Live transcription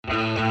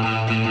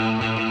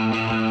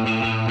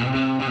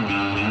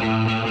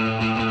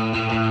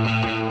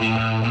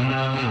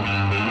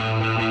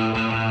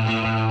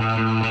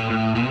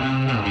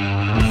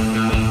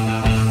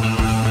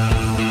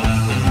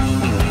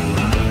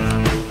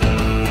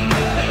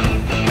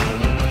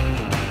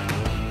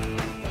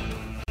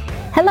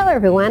Hello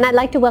everyone, I'd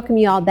like to welcome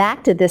you all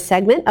back to this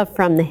segment of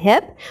From the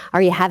Hip.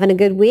 Are you having a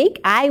good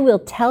week? I will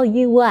tell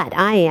you what,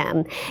 I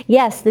am.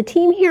 Yes, the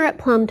team here at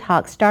Plum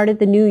Talk started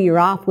the new year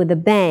off with a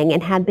bang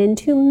and have been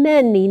to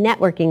many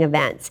networking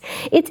events.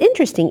 It's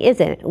interesting,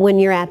 isn't it, when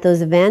you're at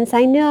those events?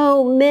 I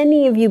know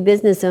many of you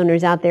business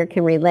owners out there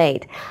can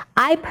relate.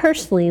 I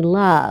personally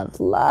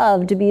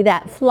love to be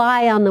that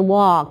fly on the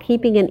wall,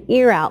 keeping an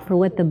ear out for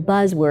what the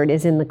buzzword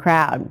is in the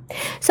crowd.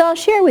 So I'll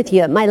share with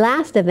you, at my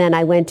last event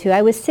I went to,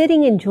 I was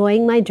sitting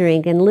enjoying my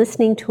drink and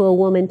listening to a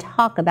woman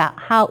talk about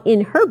how in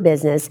her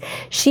business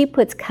she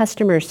puts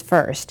customers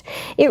first.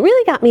 It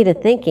really got me to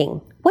thinking,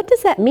 what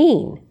does that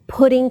mean,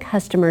 putting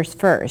customers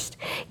first?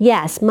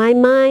 Yes, my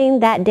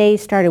mind that day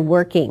started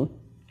working.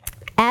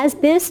 As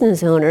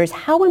business owners,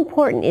 how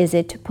important is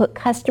it to put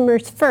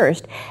customers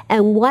first,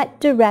 and what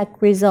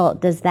direct result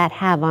does that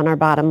have on our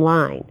bottom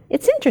line?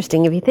 It's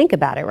interesting if you think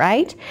about it,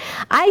 right?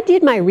 I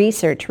did my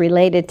research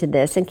related to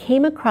this and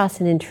came across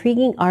an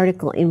intriguing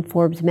article in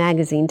Forbes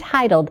magazine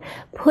titled,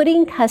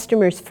 "Putting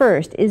Customers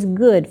First is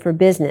Good for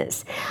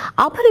Business."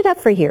 I'll put it up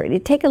for here to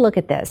take a look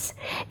at this.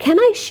 Can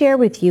I share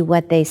with you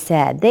what they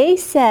said? They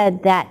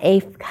said that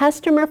a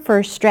customer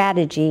first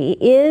strategy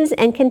is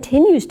and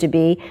continues to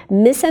be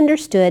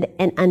misunderstood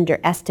and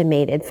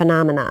underestimated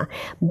phenomena.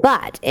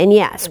 But, and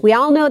yes, we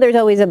all know there's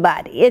always a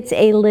but, it's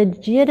a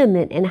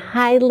legitimate and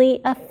highly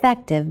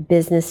effective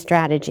business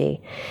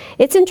strategy.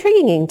 It's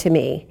intriguing to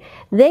me.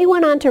 They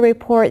went on to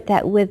report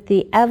that with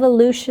the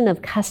evolution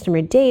of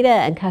customer data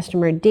and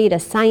customer data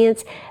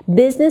science,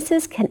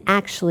 businesses can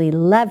actually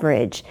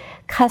leverage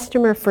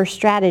customer first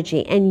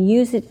strategy and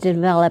use it to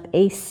develop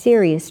a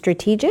serious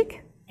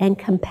strategic and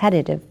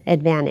competitive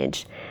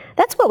advantage.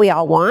 That's what we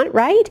all want,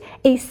 right?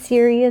 A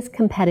serious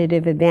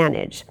competitive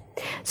advantage.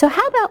 So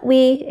how about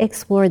we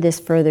explore this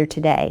further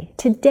today?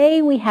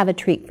 Today we have a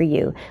treat for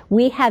you.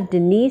 We have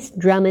Denise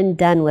Drummond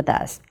Dunn with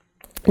us.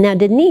 Now,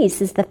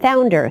 Denise is the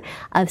founder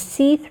of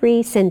C3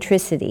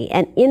 Centricity,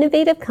 an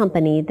innovative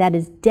company that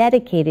is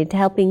dedicated to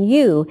helping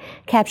you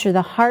capture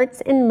the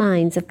hearts and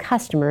minds of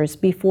customers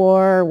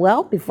before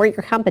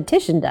your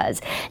competition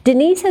does.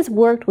 Denise has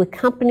worked with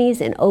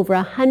companies in over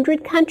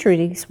 100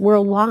 countries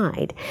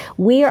worldwide.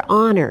 We are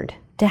honored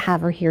to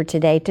have her here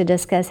today to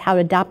discuss how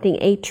adopting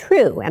a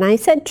true, and I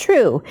said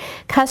true,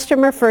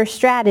 customer-first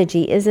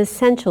strategy is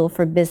essential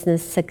for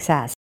business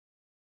success.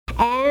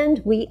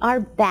 And we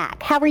are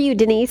back. How are you,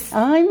 Denise?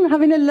 I'm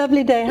having a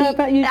lovely day. How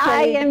about you, Jay?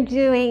 I am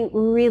doing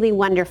really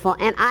wonderful,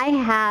 and I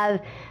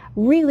have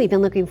really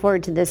been looking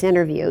forward to this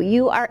interview.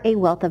 You are a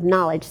wealth of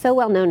knowledge, so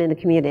well known in the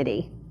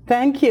community.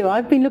 Thank you.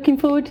 I've been looking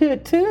forward to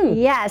it too.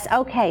 Yes.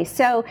 Okay.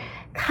 So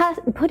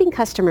putting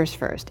customers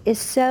first is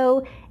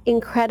so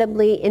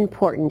incredibly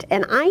important,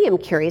 and I am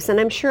curious,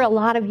 and I'm sure a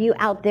lot of you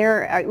out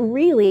there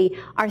really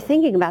are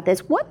thinking about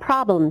this. What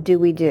problem do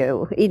we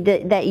do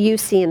that you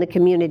see in the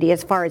community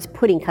as far as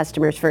putting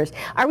customers first?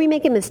 Are we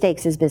making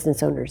mistakes as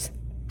business owners?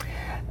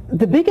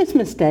 The biggest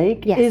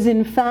mistake is,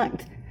 in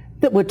fact,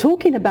 that we're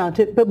talking about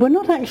it, but we're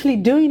not actually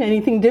doing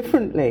anything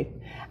differently.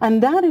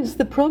 And that is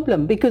the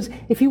problem, because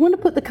if you want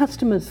to put the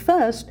customers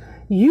first,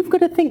 you've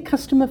got to think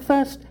customer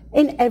first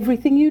in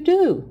everything you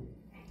do.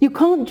 You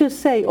can't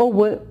just say,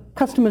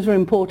 customers are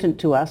important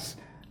to us,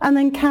 and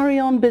then carry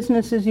on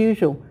business as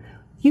usual.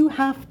 You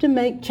have to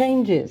make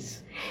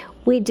changes.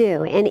 We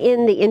do. And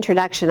in the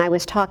introduction, I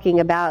was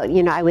talking about,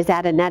 I was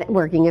at a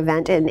networking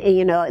event, and,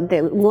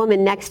 the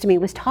woman next to me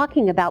was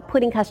talking about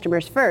putting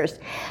customers first.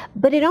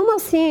 But it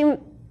almost seemed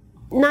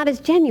not as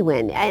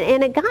genuine.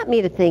 And it got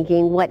me to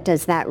thinking, what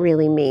does that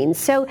really mean?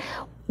 So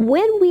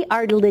when we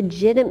are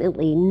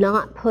legitimately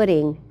not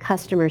putting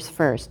customers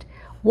first,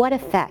 what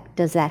effect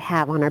does that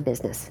have on our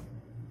business?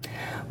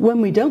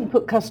 When we don't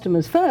put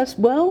customers first,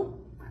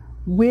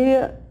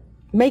 we're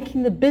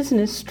making the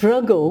business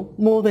struggle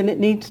more than it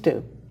needs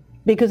to.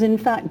 Because in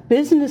fact,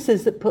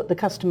 businesses that put the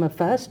customer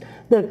first,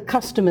 the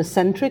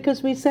customer-centric,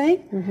 as we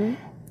say,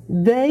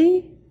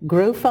 they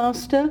grow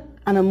faster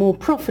and are more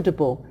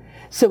profitable.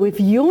 So if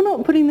you're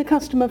not putting the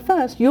customer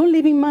first, you're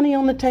leaving money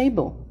on the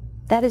table.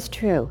 That is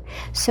true.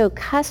 So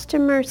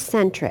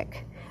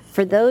customer-centric,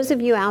 for those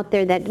of you out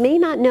there that may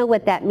not know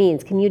what that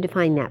means, can you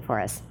define that for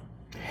us?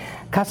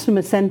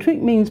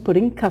 Customer-centric means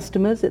putting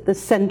customers at the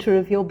center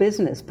of your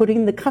business,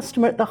 putting the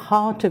customer at the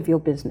heart of your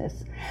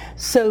business.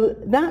 So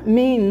that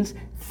means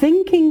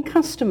thinking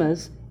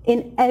customers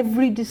in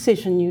every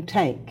decision you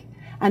take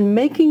and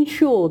making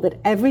sure that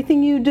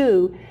everything you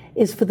do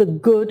is for the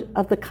good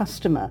of the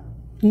customer,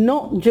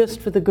 not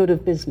just for the good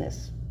of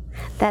business.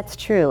 That's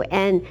true.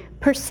 And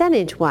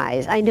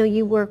percentage-wise, I know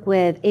you work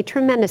with a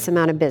tremendous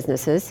amount of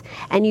businesses,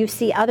 and you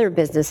see other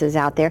businesses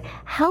out there.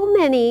 How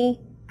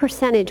many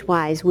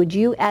percentage-wise would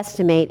you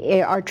estimate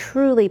are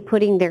truly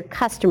putting their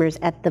customers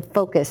at the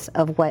focus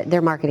of what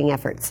their marketing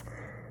efforts?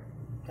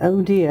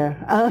 Oh dear.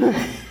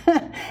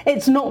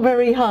 It's not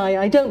very high.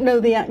 I don't know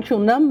the actual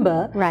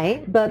number.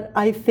 Right. But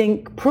I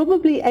think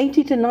probably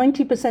 80 to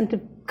 90%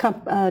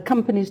 of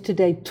companies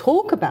today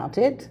talk about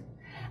it,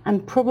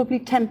 and probably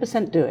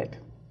 10% do it.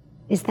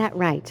 Is that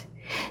right?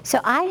 So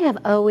I have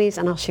always,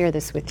 and I'll share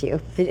this with you,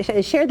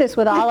 share this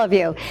with all of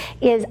you,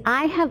 is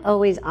I have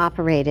always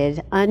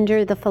operated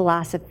under the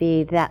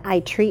philosophy that I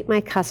treat my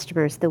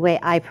customers the way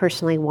I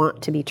personally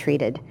want to be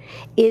treated.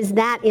 Is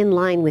that in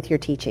line with your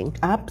teaching?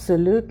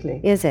 Absolutely.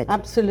 Is it?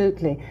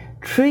 Absolutely.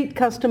 Treat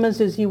customers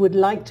as you would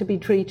like to be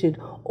treated,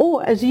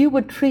 or as you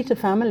would treat a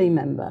family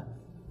member.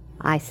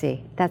 I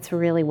see. That's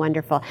really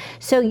wonderful.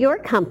 So your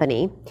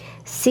company,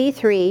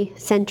 C3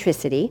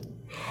 Centricity,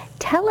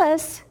 tell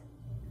us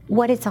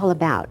what it's all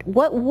about.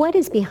 What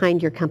is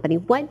behind your company?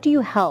 What do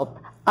you help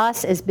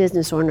us as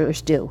business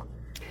owners do?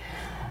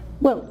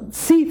 Well,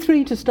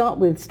 C3 to start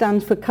with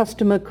stands for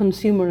customer,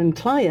 consumer and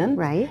client.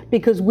 Right.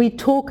 Because we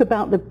talk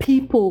about the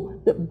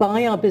people that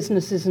buy our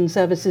businesses and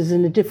services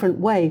in a different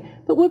way,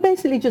 but we're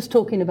basically just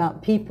talking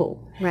about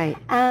people. Right.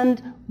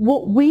 And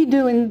what we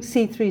do in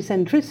C3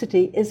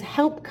 Centricity is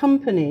help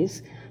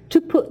companies to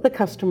put the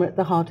customer at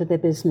the heart of their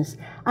business.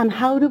 And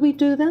how do we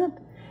do that?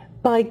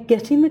 By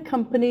getting the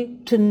company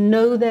to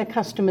know their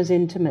customers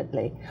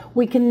intimately.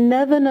 We can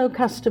never know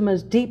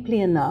customers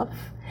deeply enough,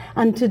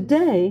 and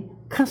today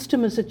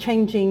customers are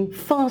changing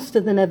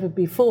faster than ever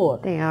before.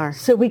 They are.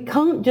 So we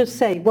can't just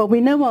say, well, we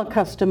know our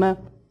customer,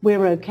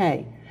 we're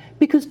okay.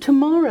 Because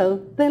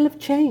tomorrow they'll have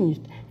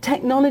changed.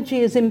 Technology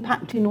is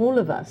impacting all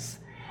of us.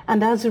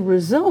 And as a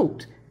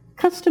result,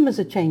 customers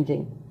are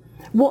changing.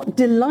 What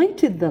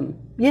delighted them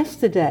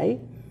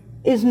yesterday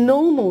is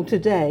normal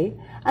today,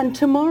 and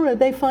tomorrow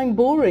they find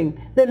boring.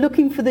 They're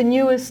looking for the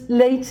newest,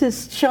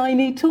 latest,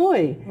 shiny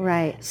toy.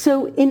 Right.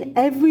 So in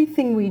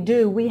everything we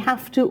do, we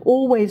have to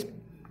always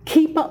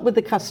keep up with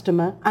the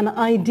customer and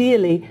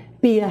ideally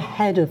be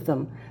ahead of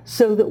them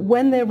so that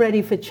when they're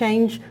ready for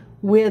change,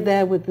 we're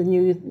there with the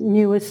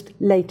newest,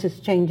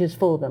 latest changes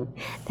for them.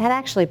 That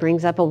actually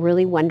brings up a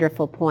really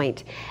wonderful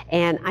point.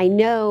 And I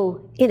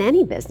know in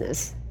any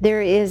business,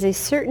 there is a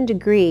certain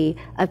degree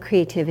of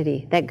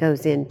creativity that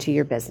goes into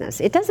your business.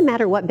 It doesn't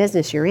matter what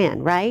business you're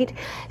in, right?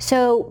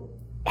 So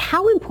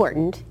how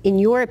important, in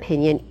your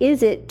opinion,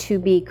 is it to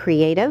be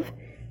creative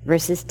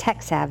versus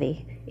tech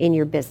savvy in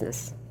your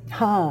business?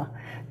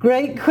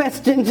 Great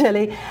question,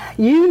 Jelly.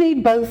 You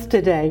need both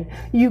today.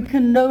 You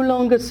can no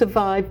longer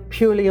survive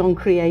purely on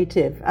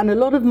creative. And a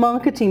lot of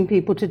marketing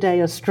people today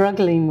are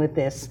struggling with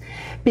this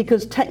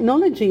because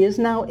technology is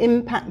now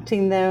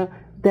impacting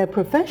their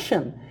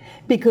profession,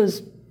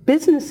 because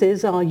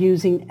businesses are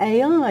using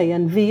AI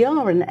and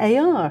VR and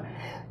AR,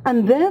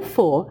 and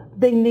therefore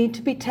they need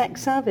to be tech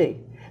savvy.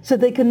 So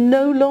they can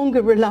no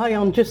longer rely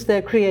on just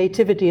their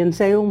creativity and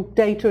say, oh,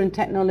 data and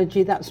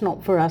technology, that's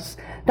not for us.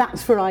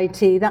 That's for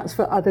IT, that's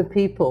for other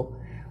people.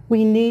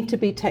 We need to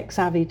be tech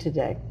savvy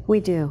today.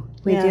 We do.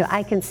 We Yes. do.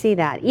 I can see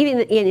that.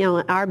 Even in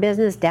our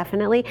business,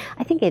 definitely.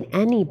 I think in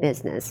any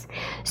business.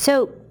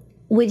 So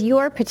with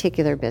your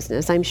particular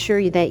business, I'm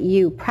sure that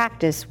you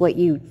practice what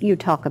you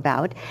talk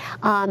about.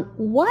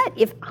 What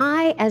if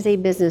I, as a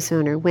business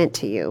owner, went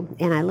to you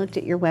and I looked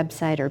at your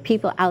website, or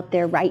people out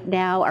there right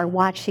now are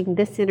watching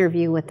this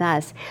interview with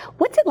us?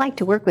 What's it like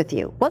to work with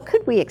you? What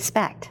could we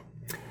expect?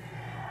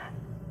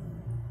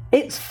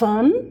 It's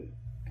fun,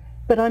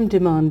 but I'm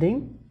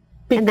demanding.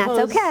 And that's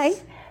okay.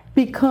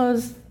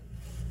 Because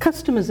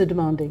customers are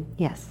demanding.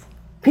 Yes.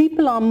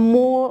 People are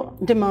more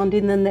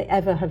demanding than they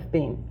ever have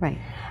been. Right.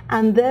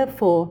 And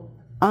therefore,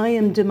 I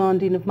am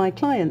demanding of my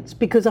clients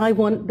because I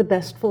want the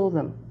best for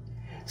them.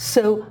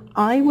 So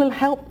I will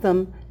help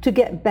them to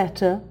get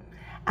better.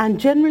 And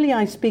generally,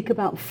 I speak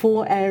about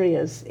 4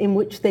 areas in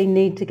which they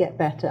need to get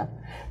better.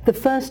 The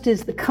first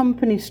is the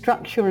company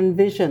structure and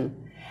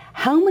vision.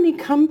 How many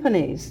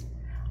companies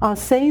are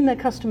saying they're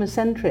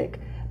customer-centric,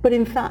 but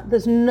in fact,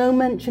 there's no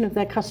mention of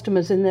their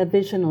customers in their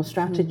vision or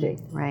strategy?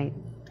 Right.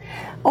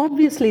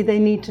 Obviously, they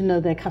need to know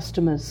their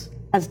customers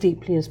as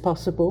deeply as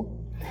possible.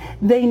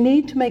 They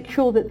need to make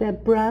sure that their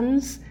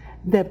brands,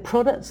 their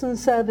products and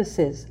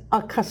services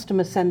are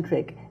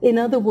customer-centric. In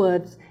other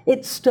words,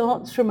 it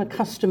starts from a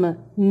customer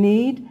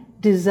need,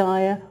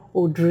 desire,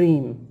 or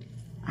dream.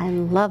 I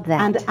love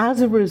that. And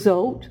as a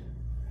result,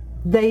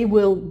 they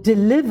will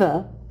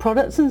deliver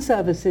products and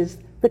services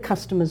the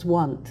customers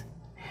want.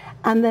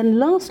 And then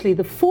lastly,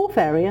 the 4th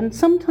area, and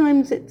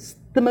sometimes it's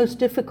the most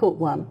difficult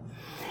one,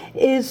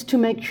 is to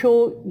make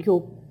sure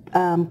your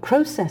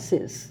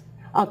processes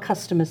are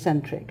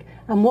customer-centric.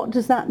 And what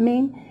does that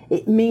mean?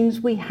 It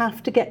means we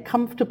have to get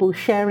comfortable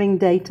sharing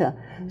data.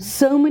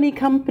 So many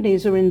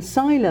companies are in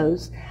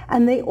silos,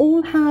 and they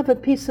all have a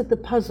piece of the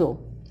puzzle.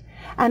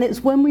 And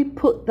it's when we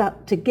put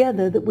that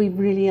together that we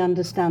really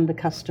understand the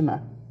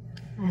customer.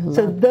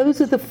 So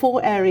those are the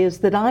 4 areas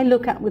that I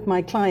look at with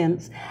my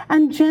clients.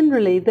 And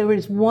generally, there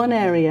is one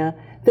area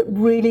that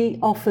really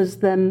offers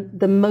them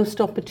the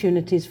most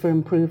opportunities for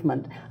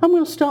improvement. And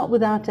we'll start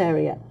with that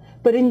area.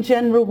 But in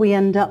general, we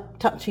end up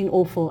touching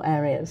all 4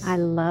 areas. I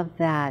love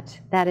that.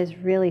 That is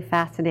really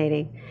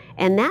fascinating.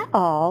 And that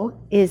all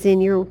is in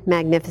your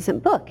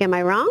magnificent book. Am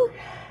I wrong?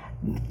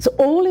 It's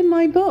all in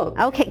my book.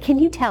 Okay, can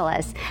you tell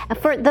us?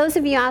 For those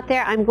of you out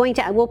there,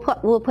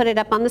 we'll put it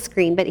up on the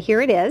screen, but here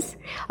it is.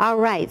 All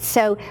right,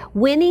 so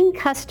Winning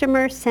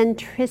Customer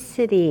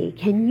Centricity.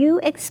 Can you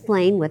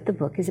explain what the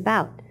book is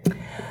about?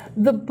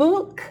 The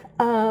book,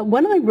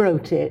 when I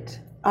wrote it,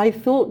 I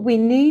thought we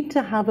need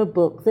to have a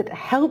book that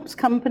helps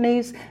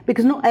companies,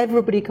 because not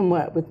everybody can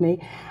work with me,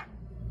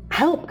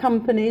 help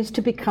companies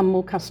to become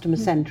more customer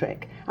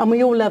centric. And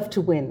we all love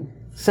to win.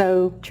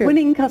 So True.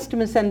 Winning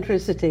Customer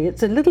Centricity,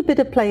 it's a little bit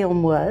of play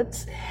on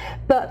words,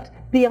 but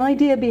the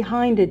idea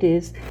behind it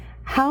is,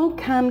 how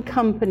can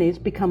companies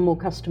become more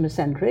customer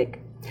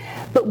centric?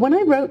 But when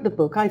I wrote the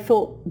book, I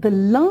thought the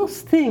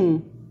last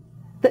thing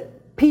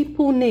that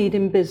people need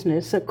in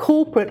business,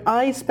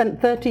 I spent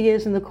 30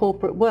 years in the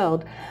corporate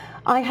world,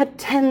 I had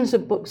tens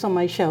of books on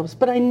my shelves,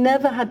 but I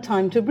never had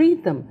time to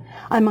read them.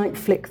 I might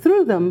flick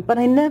through them, but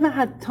I never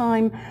had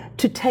time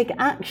to take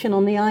action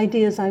on the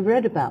ideas I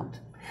read about.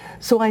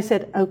 So I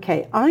said,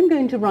 okay, I'm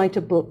going to write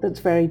a book that's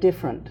very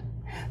different.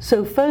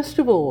 So first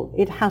of all,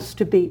 it has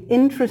to be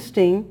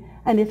interesting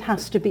and it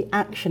has to be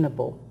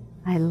actionable.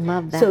 I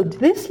love that. So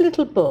this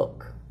little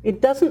book,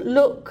 it doesn't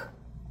look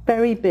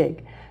very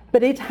big,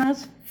 but it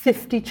has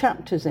 50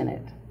 chapters in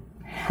it.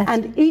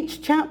 And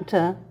each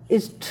chapter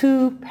is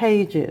 2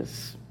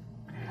 pages.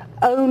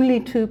 Only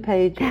 2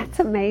 pages. That's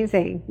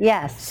amazing.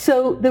 Yes.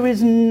 So there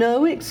is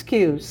no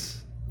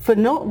excuse for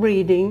not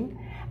reading,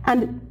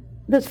 and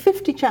there's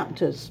 50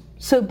 chapters.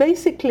 So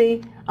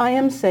basically, I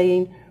am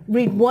saying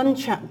read 1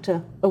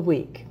 chapter a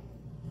week.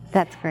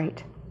 That's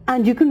great.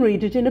 And you can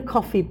read it in a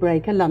coffee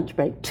break, a lunch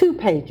break, 2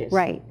 pages.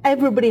 Right.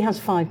 Everybody has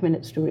 5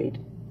 minutes to read.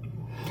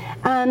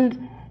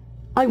 And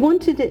I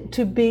wanted it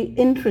to be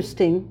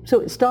interesting, so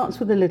it starts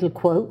with a little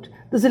quote.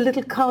 There's a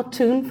little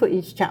cartoon for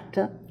each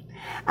chapter.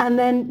 And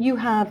then you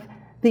have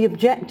the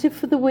objective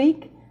for the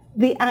week,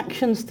 the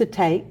actions to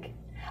take,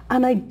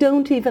 and I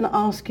don't even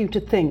ask you to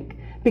think,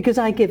 because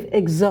I give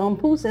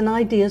examples and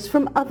ideas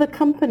from other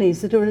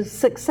companies that are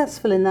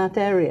successful in that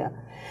area.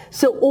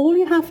 So all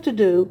you have to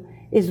do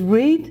is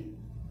read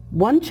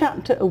 1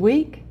 chapter a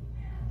week,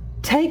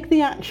 take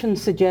the action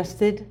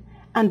suggested,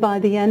 and by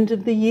the end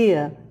of the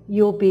year,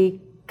 you'll be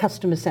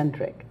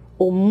customer-centric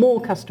or more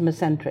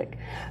customer-centric.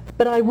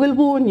 But I will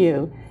warn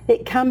you,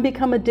 it can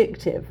become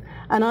addictive.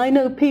 And I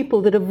know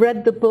people that have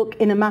read the book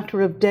in a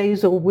matter of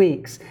days or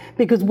weeks,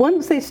 because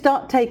once they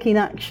start taking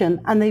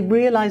action and they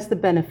realize the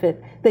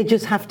benefit, they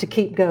just have to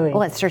keep going.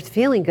 Well, it starts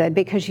feeling good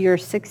because you're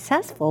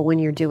successful when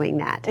you're doing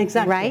that.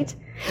 Exactly. Right?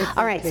 Exactly.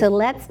 All right, so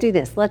let's do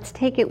this. Let's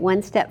take it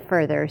one step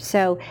further.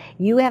 So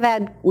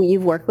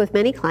you've worked with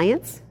many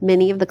clients.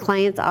 Many of the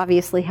clients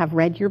obviously have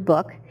read your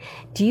book.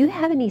 Do you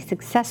have any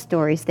success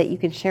stories that you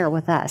can share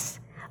with us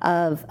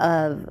of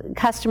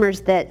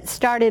customers that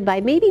started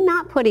by maybe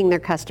not putting their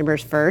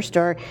customers first,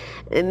 or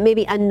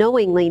maybe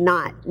unknowingly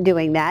not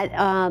doing that,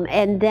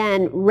 and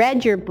then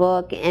read your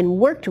book and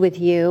worked with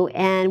you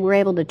and were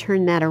able to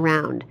turn that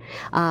around?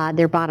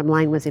 Their bottom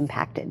line was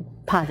impacted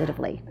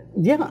positively.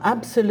 Yeah,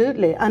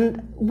 absolutely.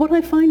 And what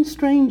I find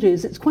strange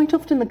is it's quite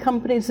often the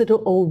companies that are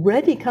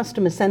already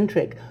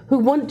customer-centric who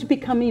want to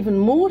become even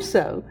more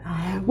so,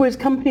 whereas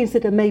companies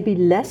that are maybe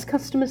less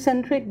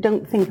customer-centric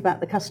don't think about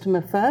the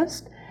customer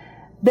first.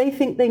 They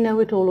think they know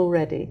it all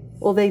already,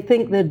 or they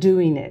think they're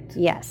doing it.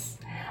 Yes.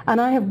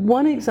 And I have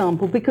one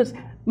example, because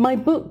my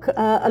book,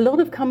 a lot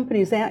of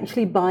companies, they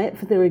actually buy it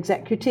for their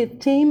executive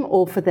team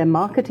or for their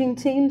marketing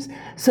teams.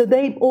 So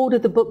they order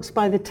the books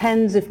by the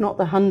tens, if not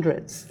the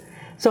hundreds.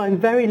 So I'm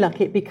very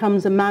lucky it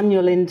becomes a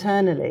manual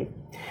internally.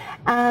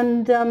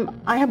 And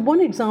I have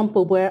one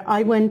example where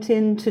I went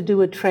in to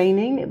do a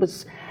training. It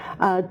was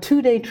a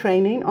 2-day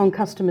training on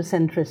customer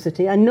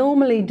centricity. I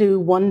normally do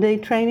 1-day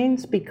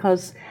trainings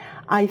because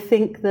I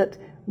think that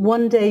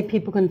 1 day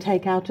people can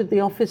take out of the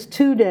office,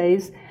 2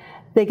 days,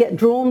 they get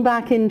drawn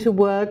back into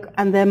work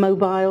and their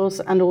mobiles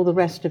and all the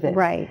rest of it.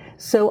 Right.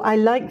 So I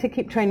like to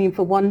keep training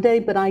for 1 day,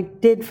 but I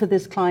did for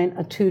this client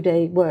a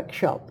 2-day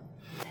workshop.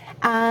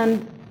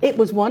 And it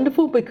was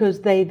wonderful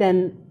because they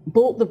then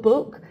bought the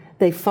book,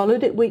 they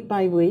followed it week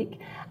by week.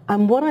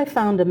 And what I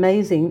found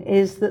amazing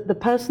is that the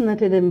person that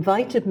had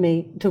invited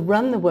me to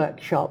run the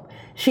workshop,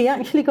 she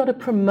actually got a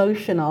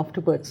promotion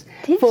afterwards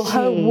for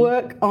her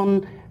work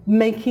on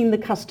making the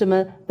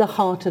customer the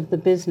heart of the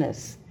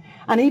business.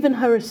 And even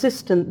her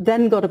assistant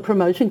then got a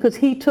promotion because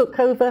he took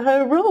over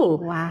her role.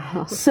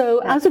 Wow. So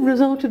as a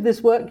result of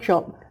this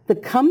workshop, the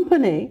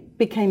company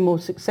became more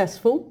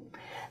successful.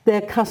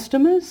 Their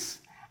customers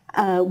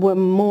were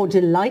more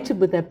delighted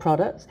with their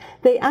products.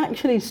 They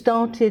actually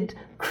started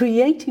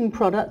creating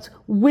products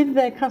with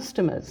their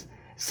customers.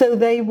 So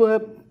they were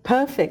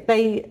perfect.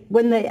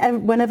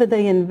 Whenever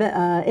they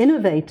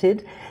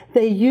innovated,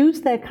 they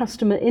used their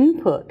customer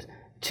input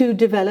to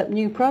develop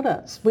new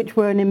products, which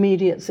were an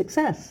immediate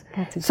success.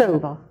 That's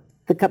incredible.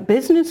 So the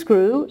business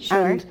grew,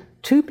 Sure. and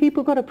 2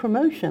 people got a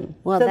promotion.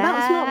 Well, so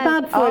that's not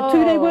bad for a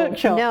 2-day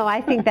workshop. No,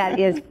 I think that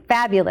is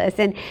fabulous.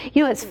 And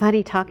you know, it's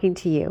funny talking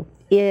to you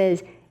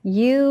is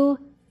you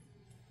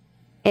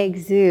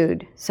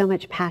exude so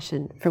much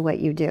passion for what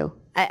you do.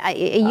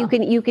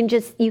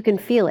 You can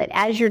feel it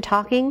as you're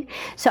talking.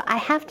 So I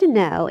have to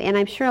know, and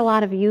I'm sure a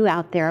lot of you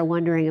out there are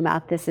wondering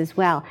about this as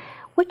well.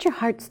 What's your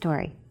heart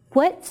story?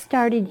 What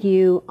started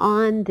you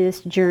on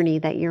this journey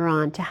that you're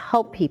on to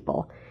help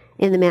people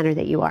in the manner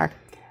that you are?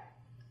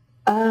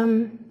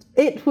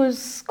 It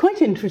was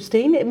quite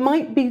interesting. It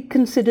might be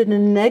considered a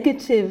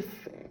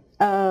negative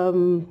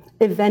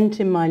event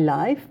in my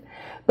life,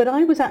 but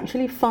I was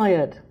actually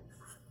fired.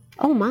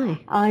 Oh my.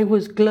 I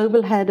was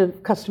global head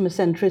of customer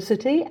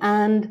centricity,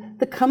 and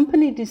the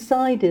company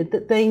decided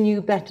that they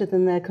knew better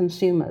than their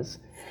consumers.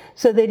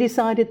 So they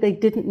decided they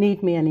didn't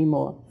need me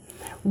anymore.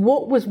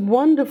 What was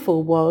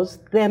wonderful was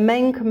their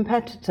main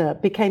competitor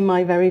became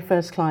my very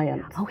first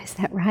client. Oh, is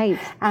that right?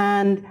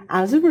 And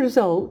as a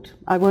result,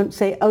 I won't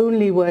say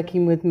only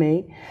working with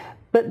me,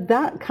 but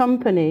that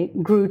company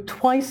grew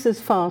twice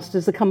as fast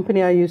as the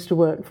company I used to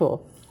work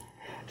for.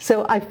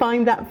 So I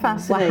find that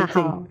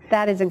fascinating. Wow,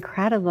 that is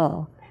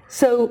incredible.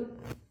 So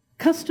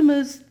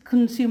customers,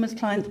 consumers,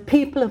 clients,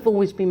 people have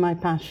always been my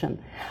passion.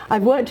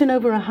 I've worked in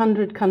over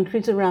 100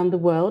 countries around the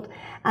world,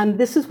 and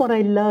this is what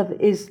I love,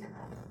 is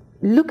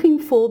looking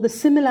for the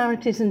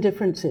similarities and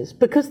differences,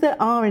 because there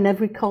are in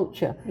every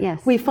culture.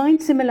 Yes. We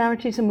find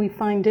similarities and we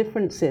find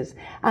differences,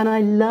 and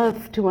I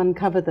love to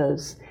uncover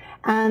those.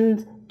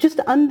 And just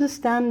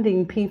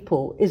understanding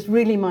people is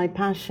really my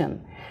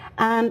passion.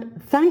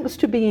 And thanks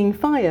to being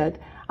fired,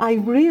 I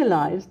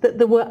realized that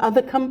there were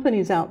other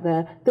companies out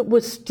there that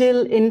were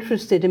still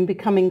interested in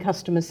becoming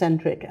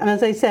customer-centric. And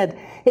as I said,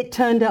 it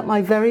turned out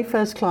my very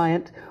first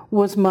client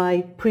was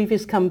my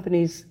previous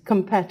company's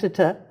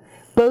competitor,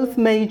 both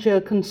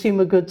major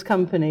consumer goods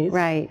companies.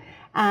 Right.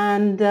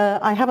 And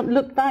I haven't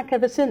looked back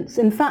ever since.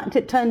 In fact,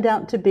 it turned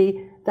out to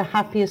be the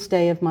happiest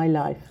day of my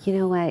life. You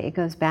know what? It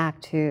goes back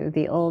to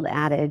the old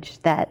adage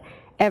that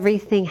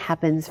everything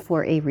happens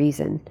for a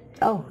reason.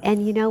 Oh.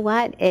 And you know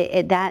what?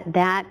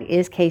 That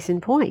is case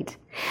in point.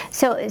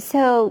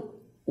 So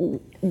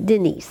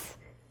Denise,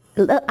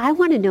 I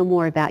want to know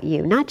more about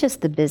you, not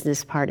just the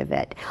business part of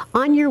it.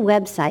 On your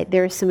website,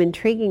 there are some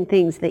intriguing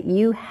things that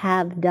you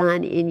have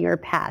done in your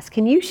past.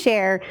 Can you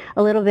share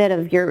a little bit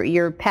of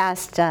your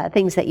past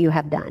things that you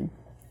have done?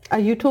 Are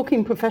you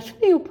talking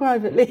professionally or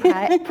privately?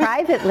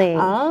 Privately.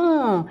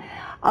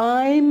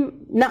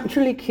 I'm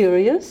naturally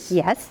curious.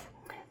 Yes.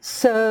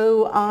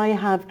 So I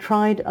have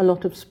tried a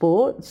lot of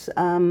sports.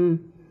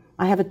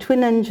 I have a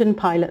twin-engine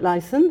pilot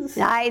license.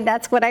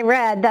 That's what I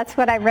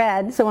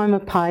read. So I'm a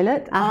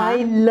pilot.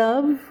 I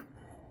love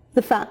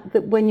the fact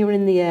that when you're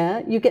in the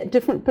air, you get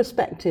different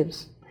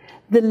perspectives.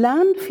 The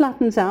land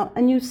flattens out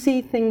and you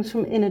see things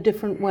in a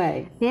different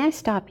way. May I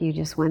stop you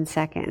just 1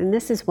 second? And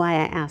this is why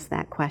I asked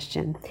that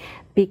question,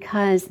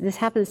 because this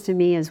happens to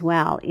me as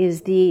well,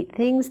 is the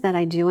things that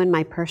I do in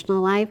my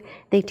personal life,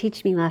 they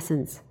teach me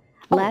lessons.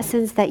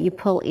 Lessons that you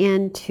pull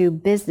into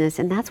business,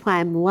 and that's why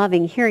I'm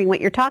loving hearing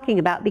what you're talking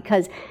about,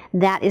 because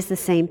that is the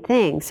same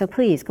thing. So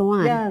please, go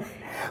on. Yes.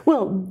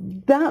 Well,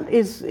 that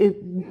is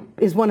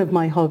one of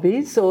my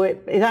hobbies. So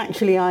it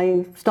actually,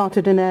 I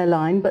started an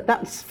airline, but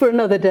that's for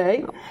another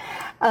day.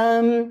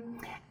 And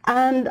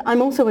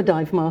I'm also a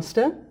dive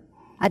master.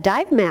 A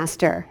dive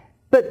master?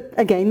 But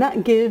again,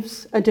 that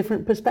gives a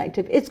different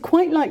perspective. It's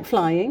quite like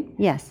flying.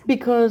 Yes.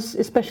 Because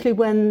especially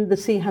when the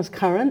sea has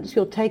currents,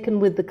 you're taken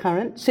with the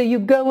current. So you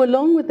go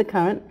along with the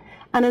current.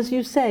 And as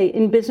you say,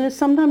 in business,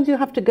 sometimes you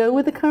have to go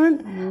with the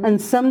current, and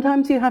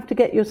sometimes you have to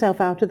get yourself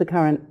out of the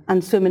current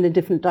and swim in a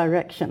different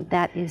direction.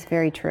 That is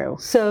very true.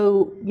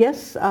 So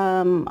yes,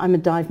 I'm a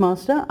dive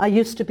master. I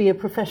used to be a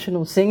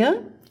professional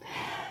singer.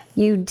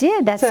 You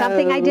did. That's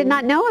something I did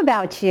not know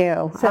about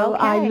you. So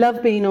okay. I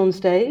love being on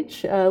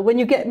stage. When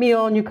you get me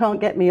on, you can't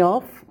get me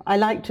off. I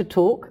like to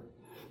talk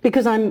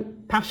because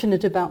I'm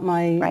passionate about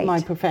my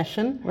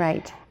profession.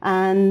 Right.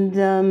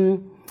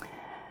 And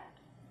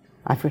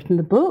I've written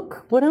the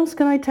book. What else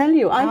can I tell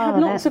you? I have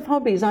lots of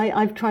hobbies.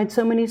 I've tried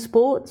so many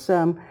sports,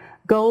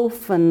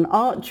 golf and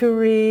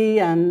archery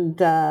and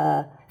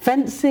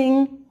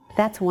fencing.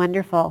 That's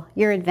wonderful.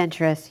 You're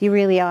adventurous. You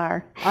really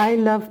are. I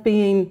love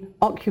being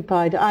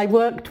occupied. I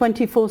work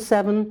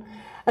 24/7.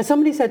 As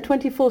somebody said,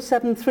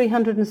 24/7,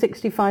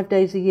 365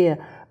 days a year.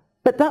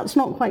 But that's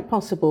not quite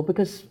possible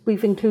because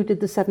we've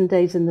included the 7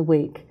 days in the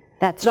week.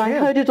 That's true. I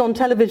heard it on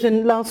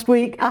television last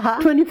week,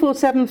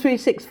 24/7,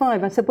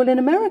 365. I said, well, in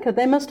America,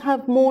 they must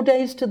have more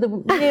days to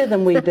the year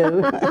than we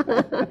do.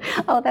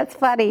 Oh, that's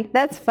funny.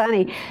 That's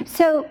funny.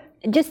 So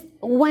just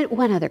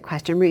one other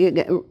question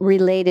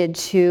related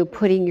to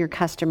putting your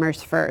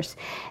customers first.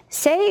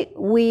 Say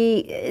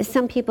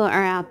some people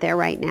are out there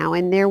right now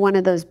and they're one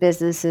of those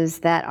businesses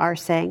that are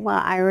saying, well,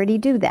 I already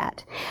do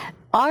that.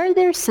 Are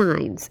there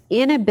signs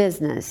in a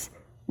business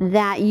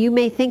that you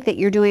may think that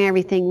you're doing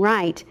everything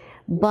right,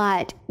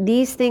 but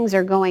these things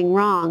are going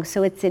wrong,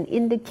 so it's an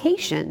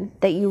indication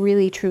that you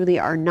really truly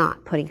are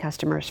not putting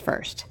customers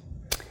first?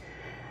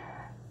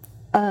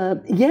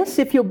 Yes,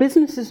 if your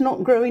business is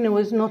not growing or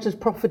is not as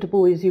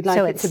profitable as you'd like it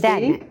to be. So it's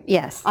stagnant,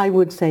 yes. I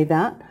would say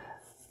that.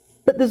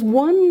 But there's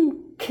one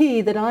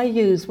key that I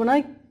use when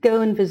I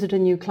go and visit a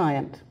new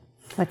client.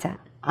 What's that?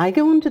 I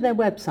go onto their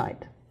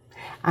website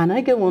and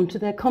I go onto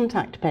their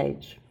contact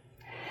page.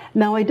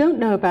 Now, I don't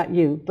know about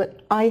you,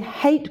 but I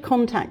hate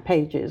contact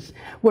pages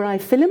where I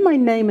fill in my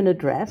name and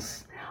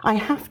address. I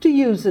have to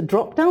use a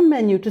drop-down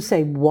menu to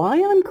say why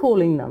I'm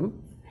calling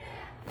them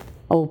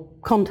or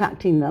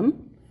contacting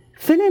them,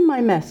 fill in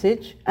my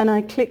message, and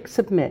I click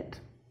submit.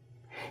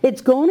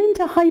 It's gone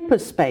into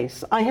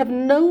hyperspace. I have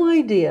no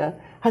idea,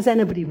 has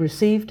anybody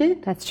received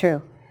it? That's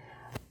true.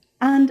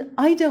 And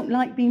I don't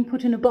like being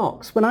put in a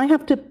box. When I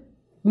have to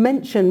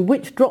mention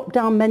which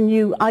drop-down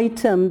menu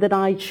item that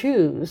I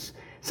choose,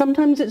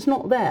 sometimes it's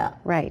not there.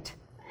 Right.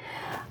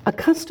 A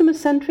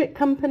customer-centric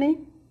company,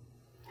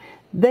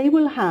 they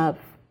will have,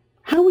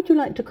 how would you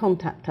like to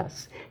contact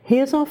us?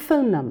 Here's our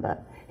phone number.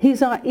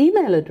 Here's our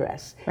email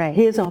address. Right.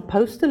 Here's our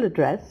postal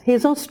address.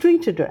 Here's our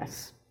street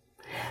address.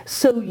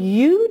 So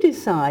you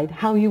decide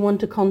how you want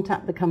to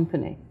contact the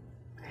company.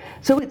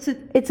 So it's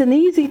an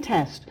easy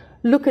test.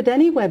 Look at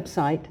any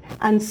website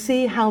and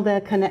see how they're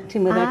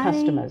connecting with their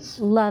customers.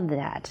 I love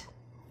that,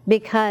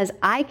 because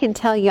I can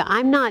tell you,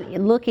 I'm not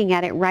looking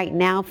at it right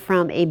now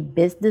from a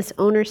business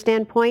owner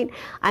standpoint.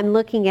 I'm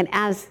looking at it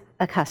as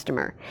a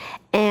customer.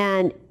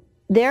 And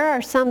there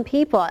are some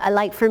people,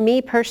 like for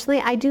me personally,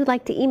 I do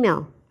like to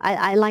email.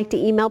 I like to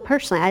email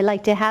personally. I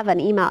like to have an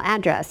email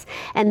address.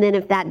 And then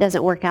if that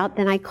doesn't work out,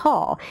 then I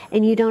call.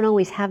 And you don't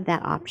always have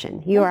that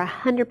option. You are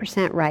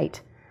 100%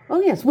 right.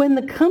 Oh yes, when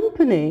the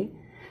company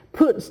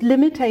puts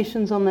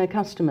limitations on their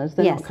customers,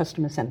 they're not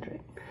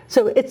customer-centric.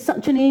 So it's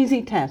such an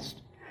easy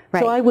test.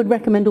 Right. So I would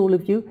recommend all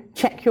of you,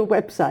 check your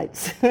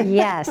websites.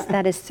 Yes,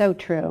 that is so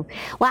true.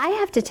 Well, I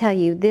have to tell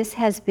you, this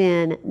has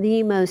been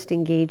the most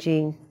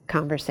engaging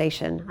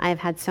conversation. I've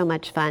had so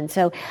much fun.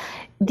 So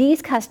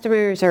these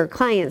customers or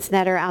clients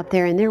that are out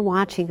there and they're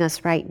watching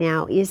us right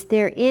now, is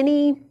there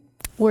any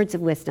words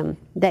of wisdom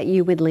that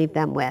you would leave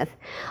them with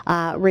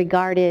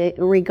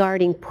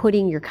regarding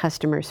putting your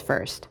customers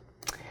first?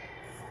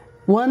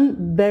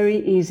 One very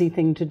easy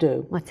thing to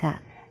do. What's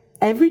that?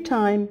 Every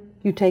time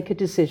you take a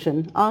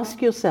decision,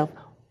 ask yourself,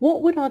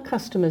 what would our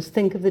customers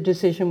think of the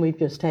decision we've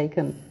just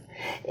taken?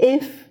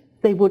 If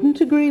they wouldn't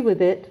agree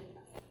with it,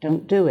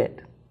 don't do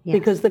it. Yes.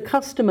 Because the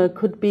customer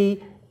could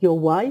be your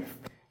wife,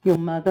 your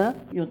mother,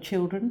 your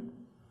children.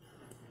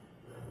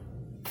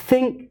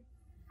 Think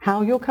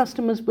how your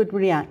customers would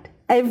react.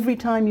 Every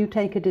time you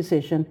take a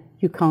decision,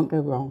 you can't go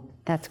wrong.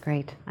 That's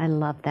great. I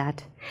love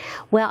that.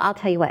 Well, I'll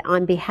tell you what,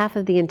 on behalf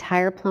of the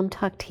entire Plum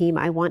Talk team,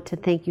 I want to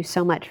thank you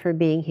so much for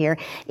being here.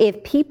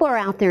 If people are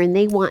out there and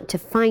they want to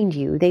find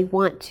you, they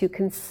want to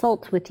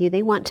consult with you,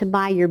 they want to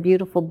buy your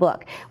beautiful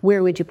book,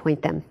 where would you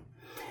point them?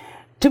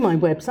 To my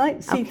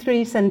website,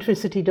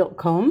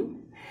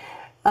 c3centricity.com.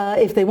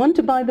 If they want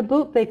to buy the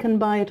book, they can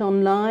buy it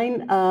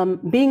online.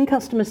 Being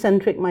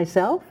customer-centric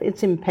myself,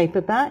 it's in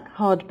paperback,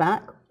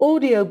 hardback,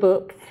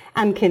 audiobook,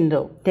 and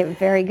Kindle. They're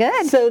very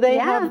good. So they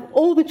have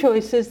all the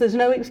choices. There's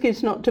no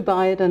excuse not to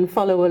buy it and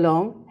follow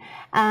along.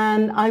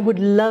 And I would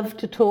love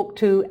to talk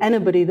to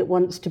anybody that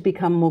wants to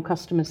become more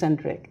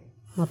customer-centric.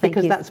 Well,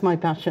 because that's my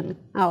passion.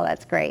 Oh,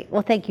 that's great.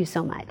 Well, thank you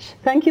so much.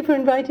 Thank you for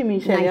inviting me,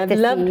 Shelley. Nice I've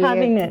loved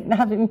having it,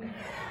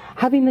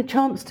 having the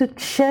chance to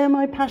share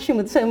my passion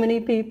with so many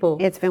people.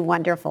 It's been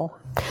wonderful.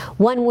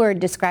 One word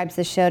describes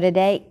the show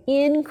today: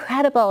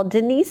 incredible.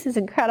 Denise is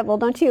incredible,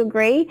 don't you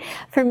agree?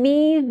 For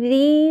me,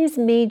 these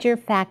major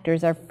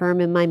factors are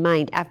firm in my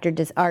mind after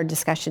our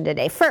discussion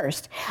today.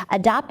 First,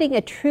 adopting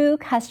a true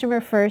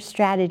customer-first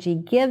strategy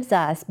gives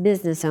us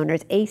business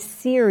owners a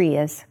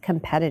serious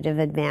competitive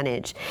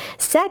advantage.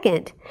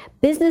 Second,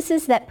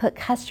 businesses that put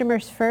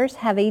customers first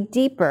have a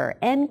deeper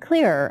and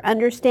clearer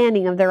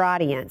understanding of their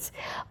audience.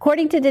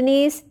 According to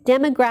Denise,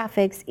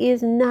 demographics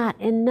is not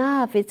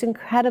enough. It's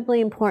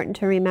incredibly important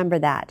to remember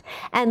that.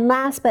 And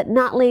last but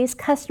not least,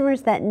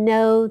 customers that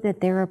know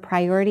that they're a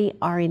priority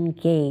are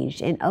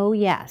engaged. And oh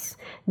yes,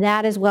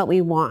 that is what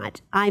we want.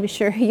 I'm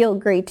sure you'll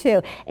agree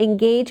too.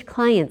 Engaged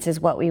clients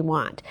is what we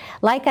want.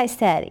 Like I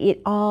said,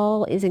 it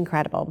all is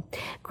incredible.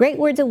 Great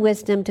words of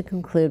wisdom to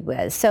conclude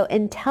with. So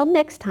until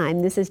next time,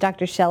 this is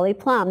Dr. Shelley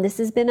Plum. This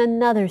has been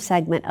another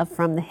segment of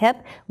From the Hip.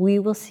 We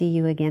will see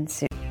you again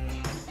soon.